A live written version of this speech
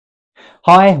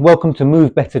Hi, welcome to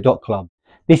MoveBetter.Club.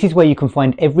 This is where you can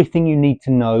find everything you need to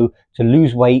know to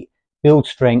lose weight, build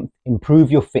strength,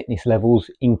 improve your fitness levels,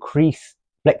 increase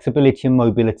flexibility and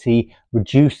mobility,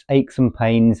 reduce aches and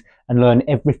pains, and learn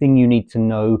everything you need to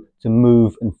know to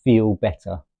move and feel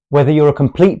better. Whether you're a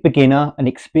complete beginner, an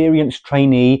experienced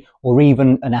trainee, or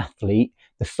even an athlete,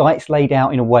 the site's laid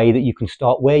out in a way that you can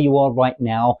start where you are right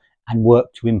now and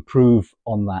work to improve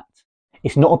on that.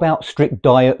 It's not about strict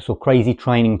diets or crazy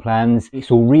training plans.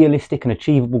 It's all realistic and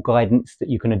achievable guidance that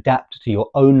you can adapt to your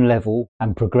own level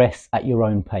and progress at your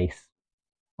own pace.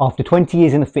 After 20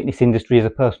 years in the fitness industry as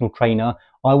a personal trainer,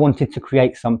 I wanted to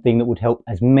create something that would help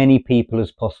as many people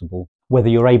as possible, whether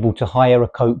you're able to hire a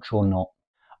coach or not.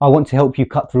 I want to help you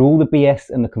cut through all the BS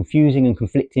and the confusing and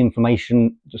conflicting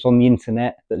information that's on the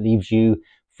internet that leaves you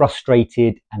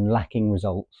frustrated and lacking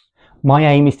results. My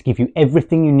aim is to give you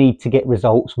everything you need to get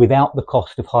results without the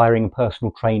cost of hiring a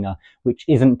personal trainer, which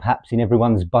isn't perhaps in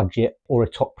everyone's budget or a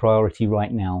top priority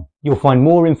right now. You'll find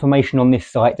more information on this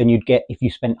site than you'd get if you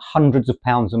spent hundreds of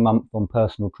pounds a month on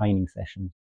personal training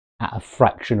sessions at a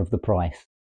fraction of the price.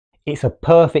 It's a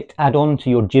perfect add-on to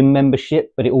your gym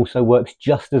membership, but it also works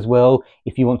just as well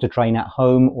if you want to train at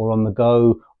home or on the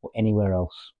go or anywhere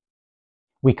else.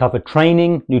 We cover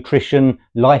training, nutrition,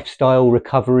 lifestyle,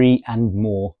 recovery, and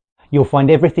more. You'll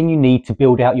find everything you need to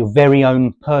build out your very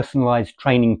own personalized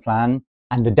training plan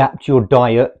and adapt your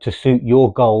diet to suit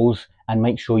your goals and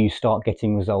make sure you start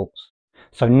getting results.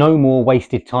 So no more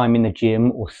wasted time in the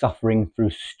gym or suffering through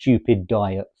stupid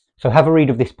diets. So have a read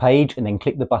of this page and then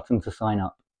click the button to sign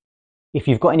up. If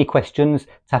you've got any questions,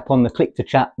 tap on the click to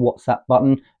chat WhatsApp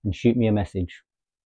button and shoot me a message.